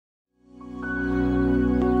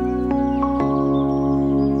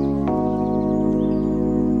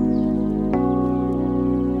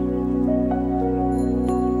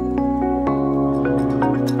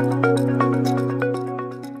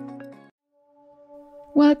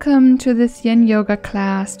Welcome to this yin yoga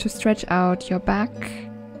class to stretch out your back,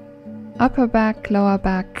 upper back, lower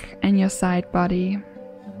back, and your side body.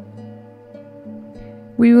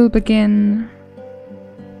 We will begin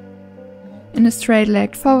in a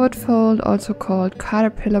straight-legged forward fold, also called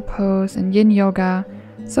caterpillar pose in yin yoga,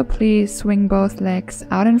 so please swing both legs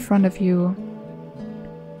out in front of you.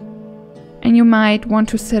 And you might want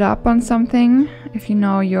to sit up on something if you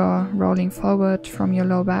know you're rolling forward from your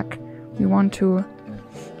low back. We want to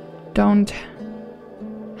don't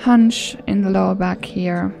hunch in the lower back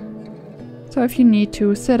here. So if you need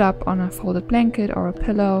to, sit up on a folded blanket or a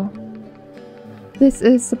pillow. This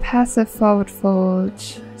is a passive forward fold,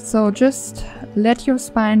 so just let your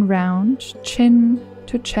spine round, chin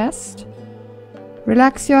to chest.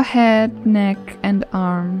 Relax your head, neck and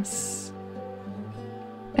arms.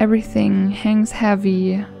 Everything hangs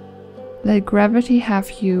heavy. Let gravity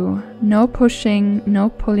have you. No pushing, no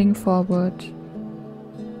pulling forward.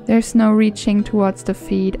 There's no reaching towards the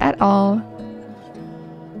feet at all.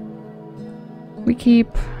 We keep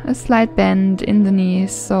a slight bend in the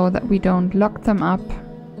knees so that we don't lock them up.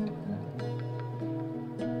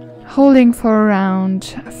 Holding for around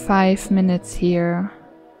 5 minutes here.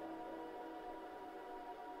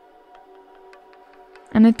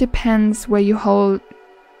 And it depends where you hold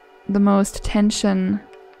the most tension,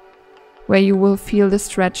 where you will feel the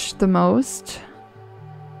stretch the most.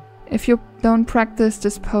 If you don't practice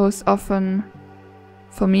this pose often,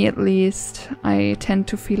 for me at least, I tend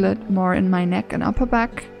to feel it more in my neck and upper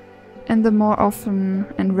back. And the more often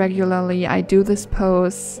and regularly I do this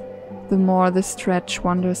pose, the more the stretch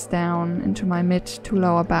wanders down into my mid to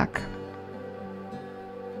lower back.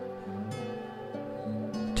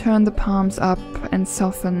 Turn the palms up and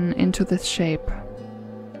soften into this shape.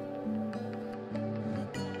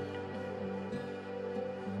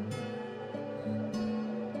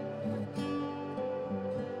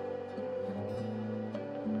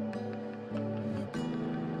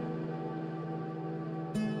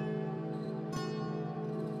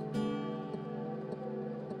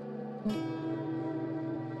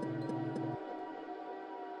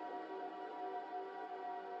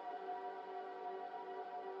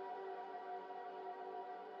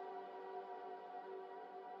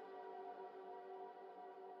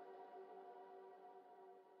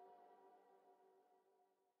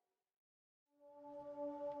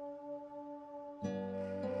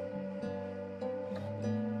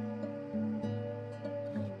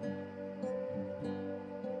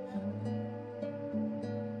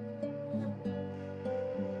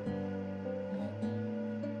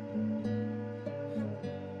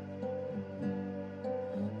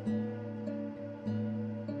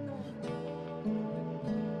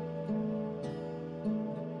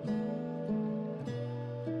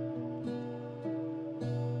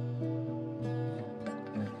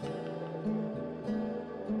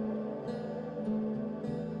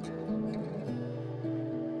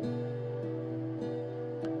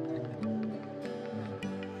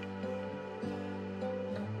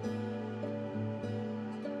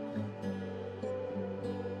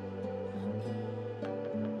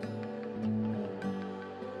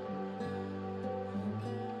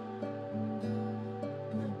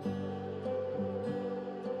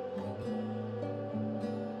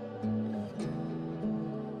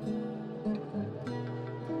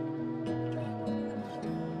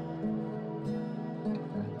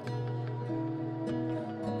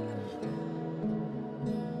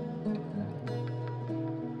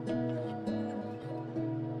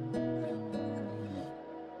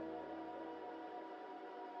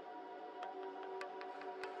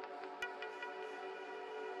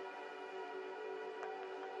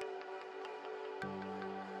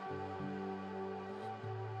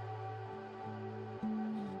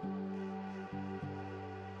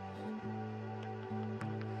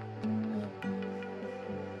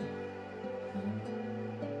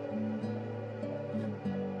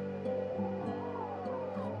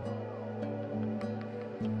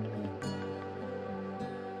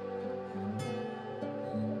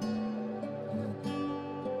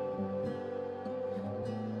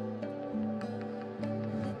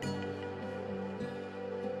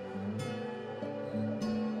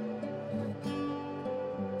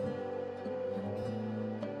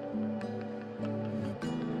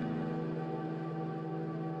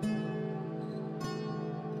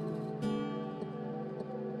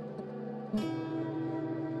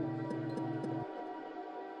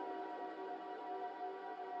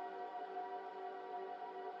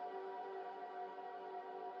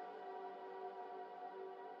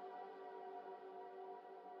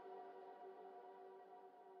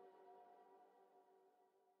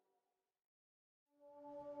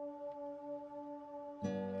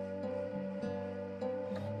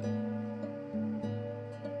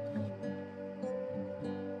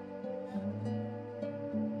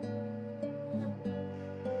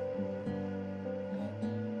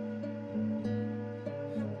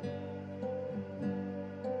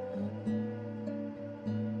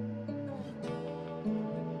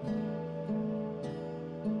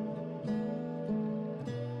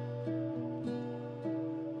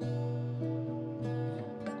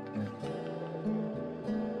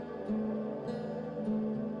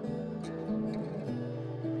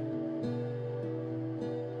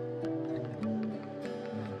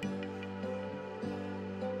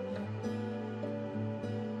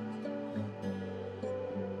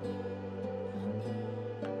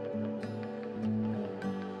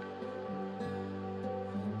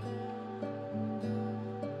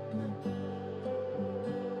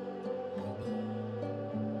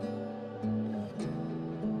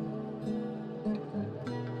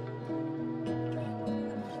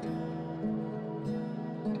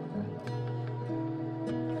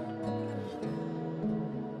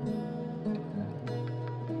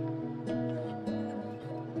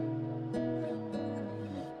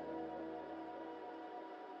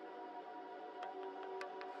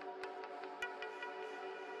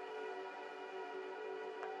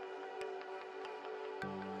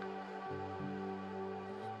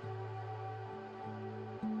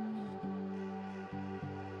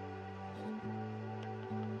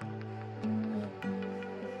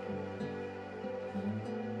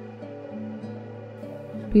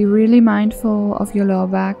 Be really mindful of your lower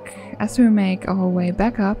back as we make our way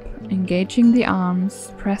back up, engaging the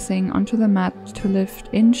arms, pressing onto the mat to lift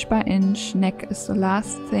inch by inch. Neck is the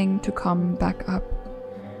last thing to come back up.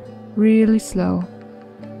 Really slow.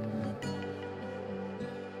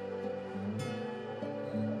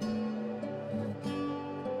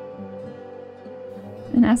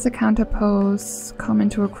 And as a counter pose, come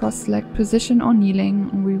into a cross-legged position or kneeling,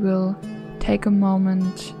 and we will take a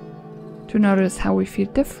moment to notice how we feel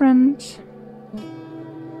different.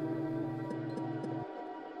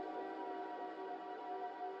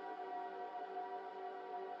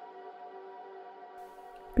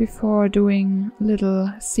 Before doing a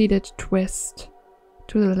little seated twist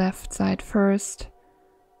to the left side first.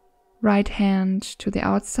 Right hand to the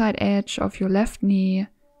outside edge of your left knee,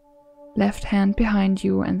 left hand behind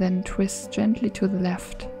you, and then twist gently to the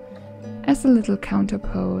left as a little counter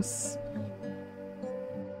pose.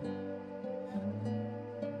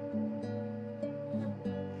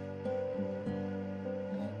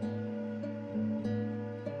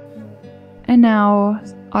 And now,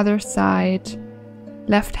 other side,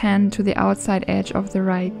 left hand to the outside edge of the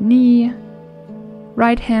right knee,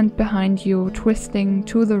 right hand behind you, twisting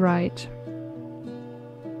to the right.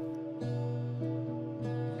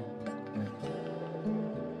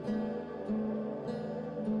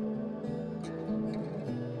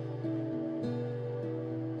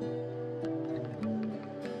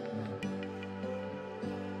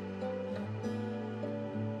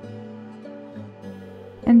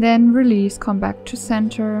 And then release, come back to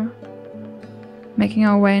center. Making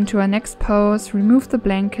our way into our next pose, remove the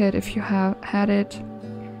blanket if you have had it.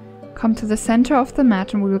 Come to the center of the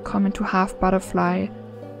mat and we will come into half butterfly.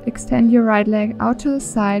 Extend your right leg out to the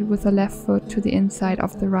side with the left foot to the inside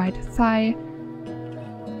of the right thigh.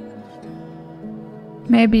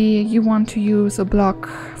 Maybe you want to use a block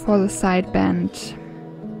for the side bend.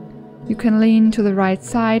 You can lean to the right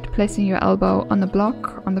side, placing your elbow on the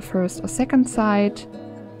block on the first or second side.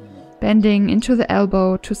 Bending into the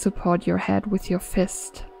elbow to support your head with your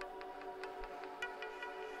fist.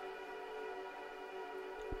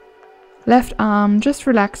 Left arm just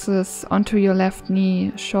relaxes onto your left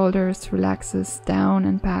knee, shoulders relaxes down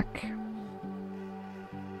and back.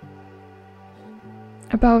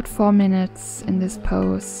 About 4 minutes in this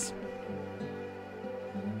pose.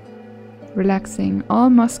 Relaxing all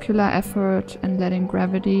muscular effort and letting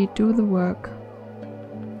gravity do the work.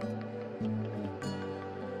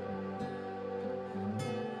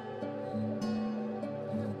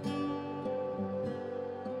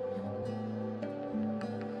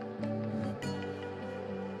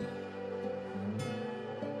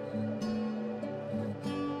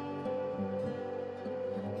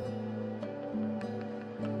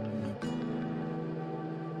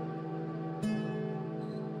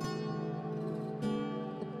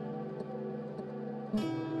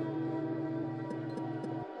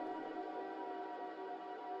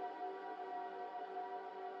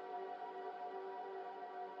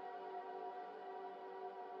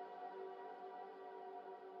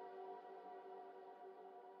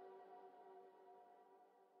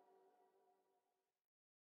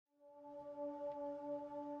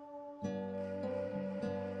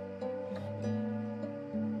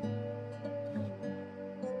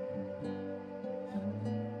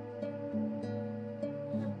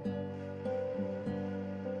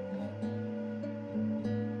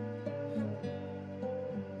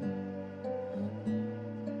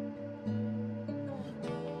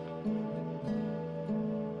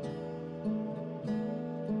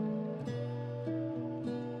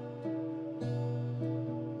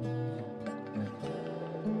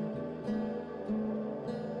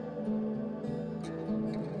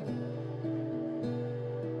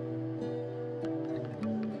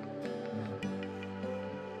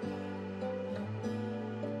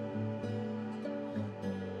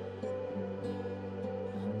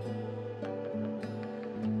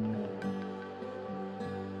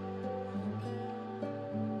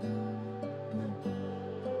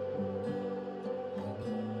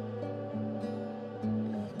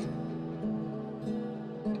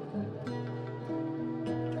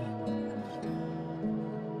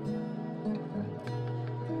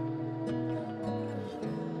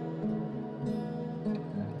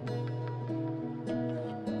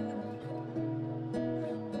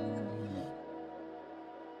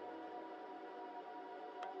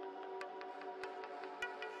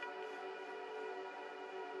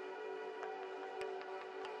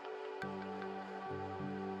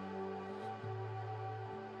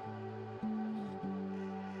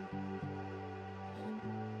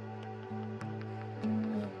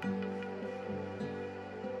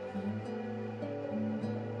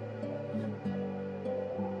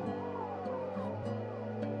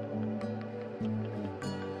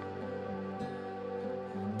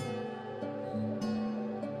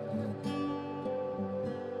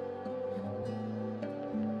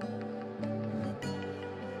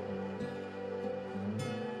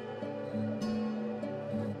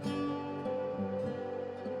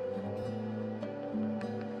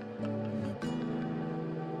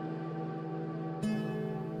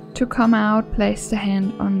 To come out, place the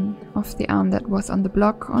hand of the arm that was on the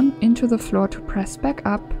block into the floor to press back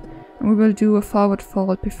up, and we will do a forward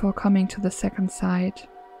fold before coming to the second side.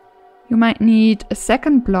 You might need a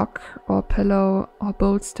second block or pillow or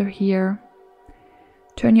bolster here.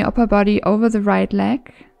 Turn your upper body over the right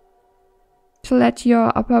leg to let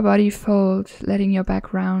your upper body fold, letting your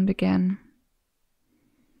back round again.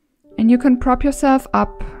 And you can prop yourself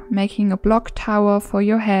up, making a block tower for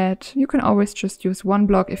your head. You can always just use one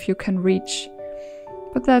block if you can reach,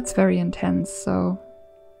 but that's very intense, so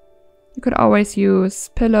you could always use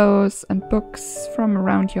pillows and books from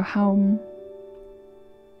around your home.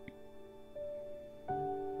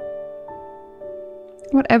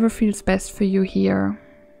 Whatever feels best for you here.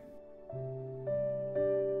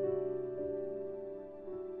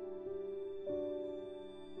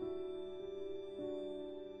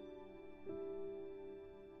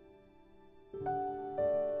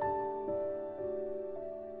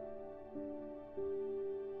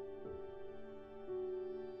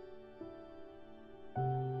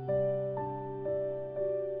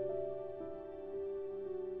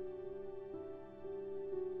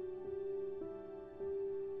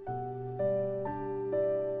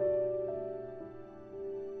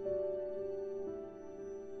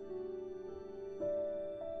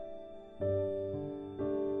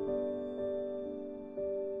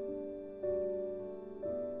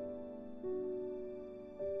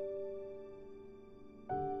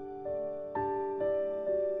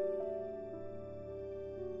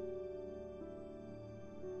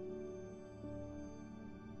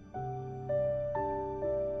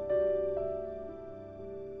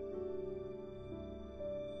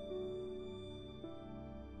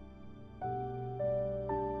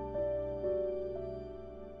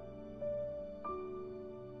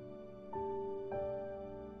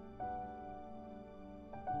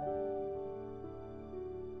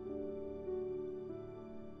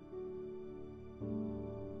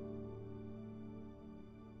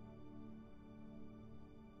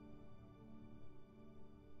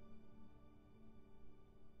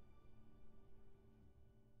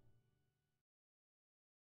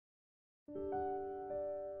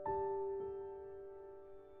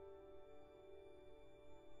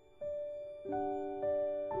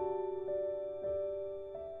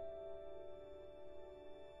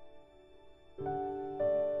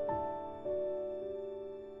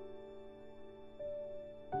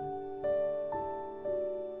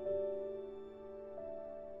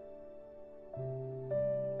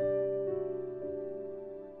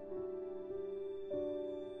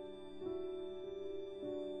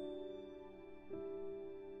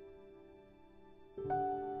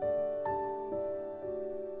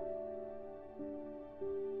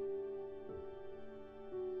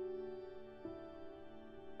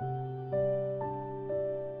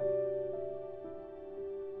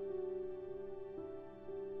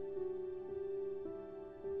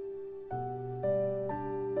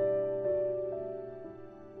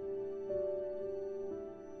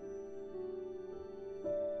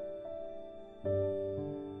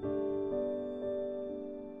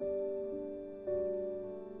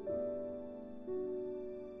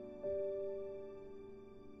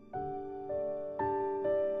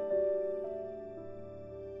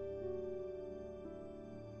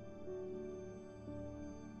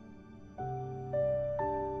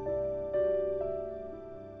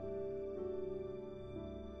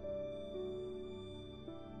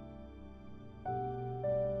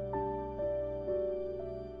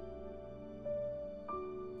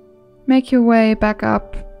 Make your way back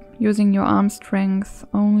up using your arm strength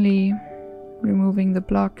only, removing the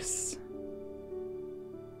blocks.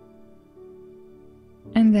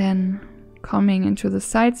 And then coming into the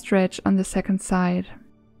side stretch on the second side.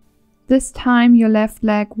 This time your left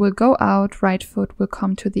leg will go out, right foot will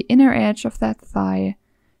come to the inner edge of that thigh.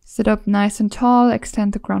 Sit up nice and tall,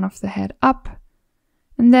 extend the crown of the head up.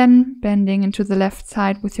 And then bending into the left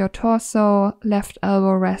side with your torso, left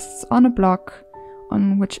elbow rests on a block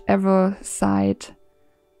on whichever side,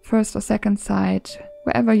 first or second side,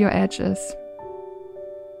 wherever your edge is.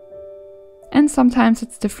 And sometimes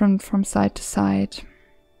it's different from side to side.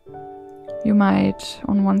 You might,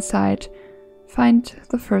 on one side, find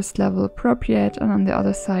the first level appropriate and on the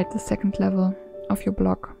other side the second level of your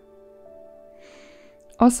block.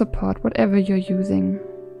 Or support, whatever you're using.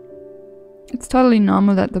 It's totally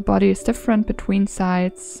normal that the body is different between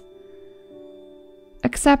sides.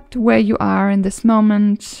 Accept where you are in this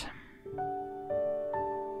moment.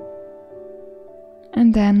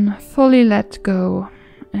 And then fully let go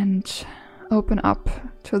and open up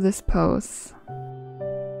to this pose.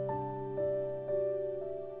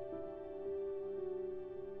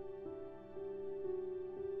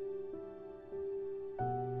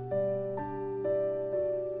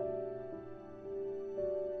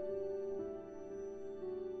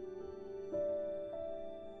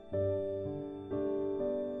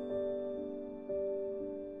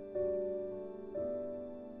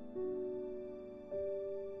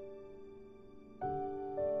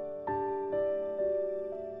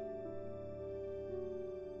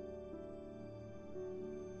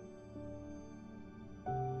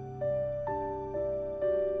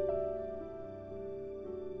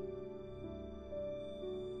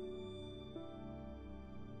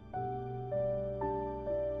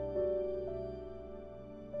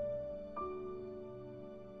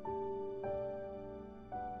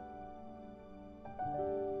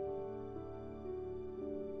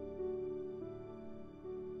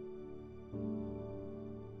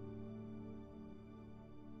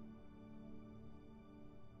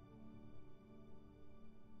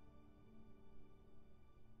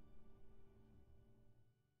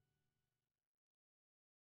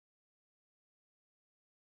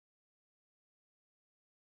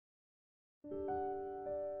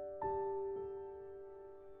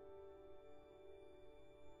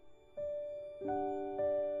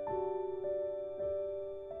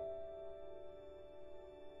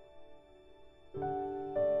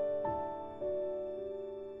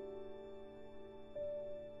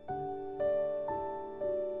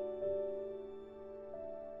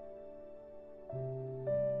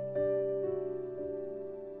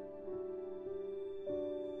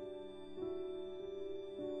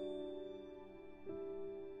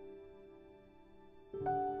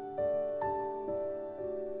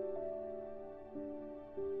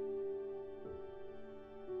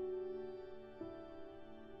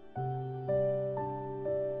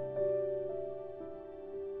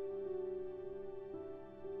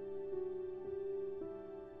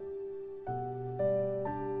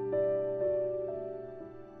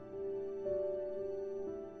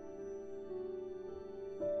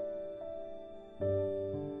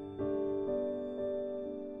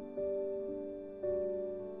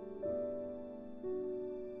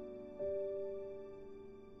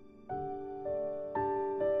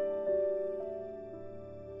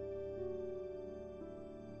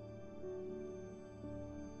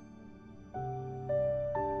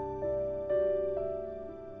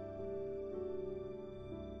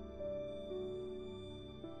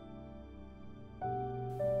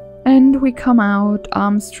 And we come out,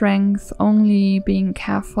 arm strength, only being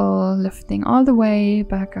careful, lifting all the way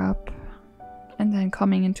back up, and then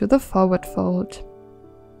coming into the forward fold.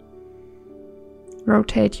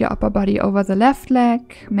 Rotate your upper body over the left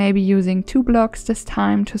leg, maybe using 2 blocks this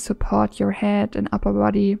time to support your head and upper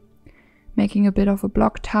body, making a bit of a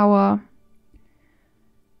block tower.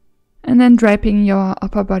 And then draping your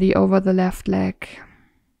upper body over the left leg.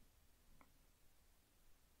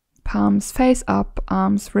 Palms face up,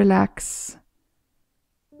 arms relax.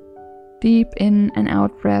 Deep in and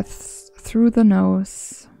out breaths through the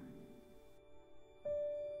nose.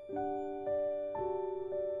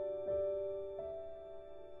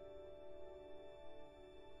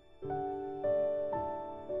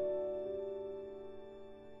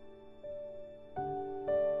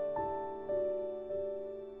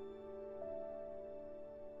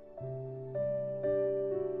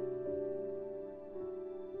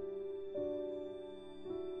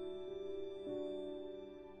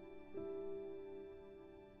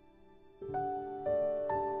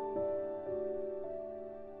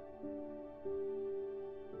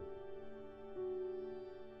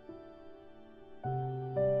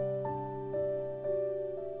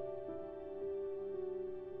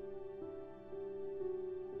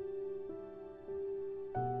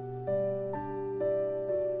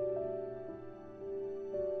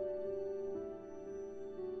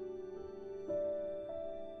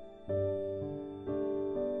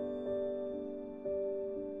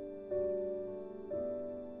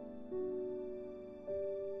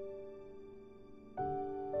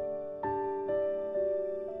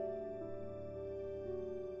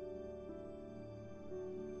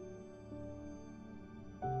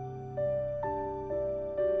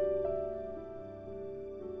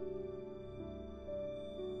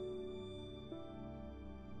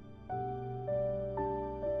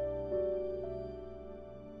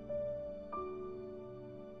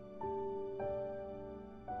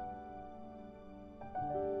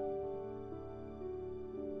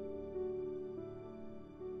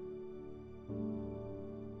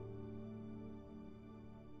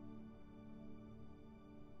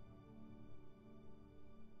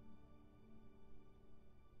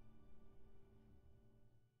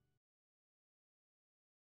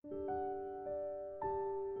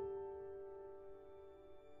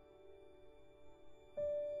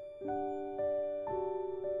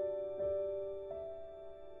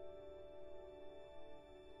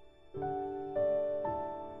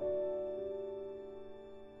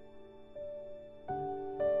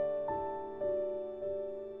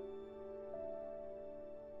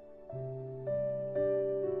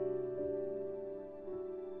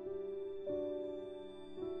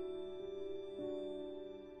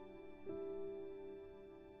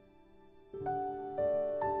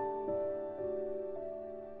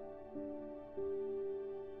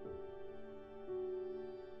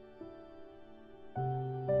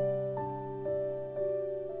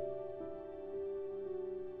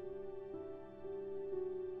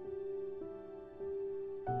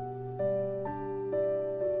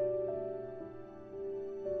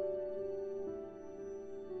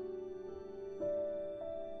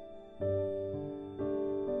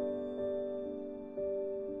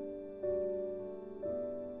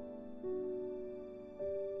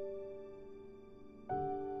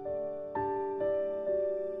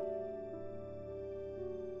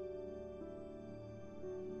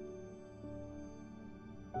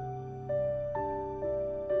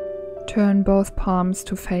 Turn both palms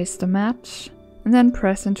to face the mat and then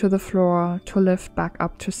press into the floor to lift back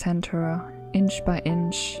up to center, inch by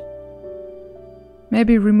inch.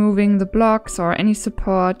 Maybe removing the blocks or any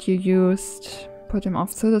support you used, put them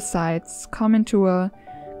off to the sides. Come into a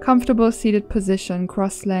comfortable seated position,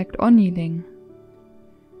 cross-legged or kneeling.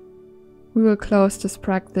 We will close this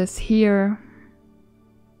practice here.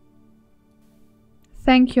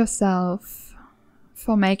 Thank yourself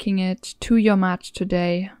for making it to your mat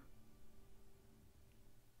today.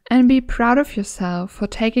 And be proud of yourself for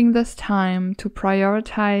taking this time to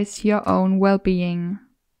prioritize your own well-being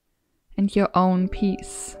and your own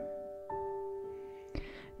peace.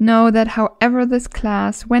 Know that however this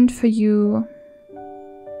class went for you,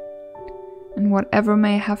 and whatever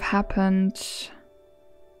may have happened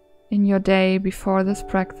in your day before this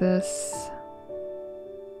practice,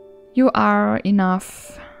 you are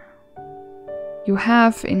enough, you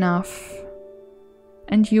have enough,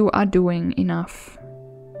 and you are doing enough.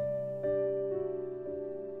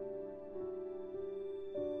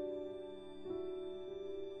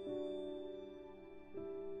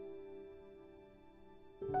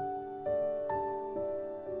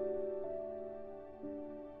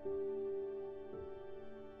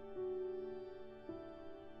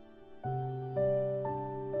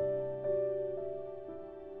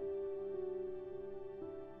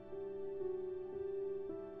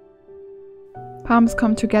 Palms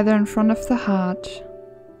come together in front of the heart.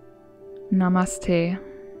 Namaste.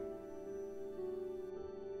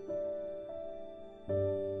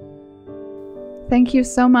 Thank you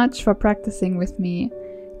so much for practicing with me.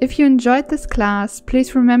 If you enjoyed this class,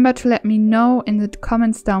 please remember to let me know in the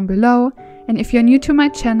comments down below. And if you're new to my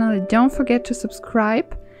channel, don't forget to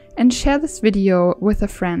subscribe and share this video with a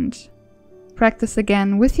friend. Practice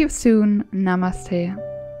again with you soon. Namaste.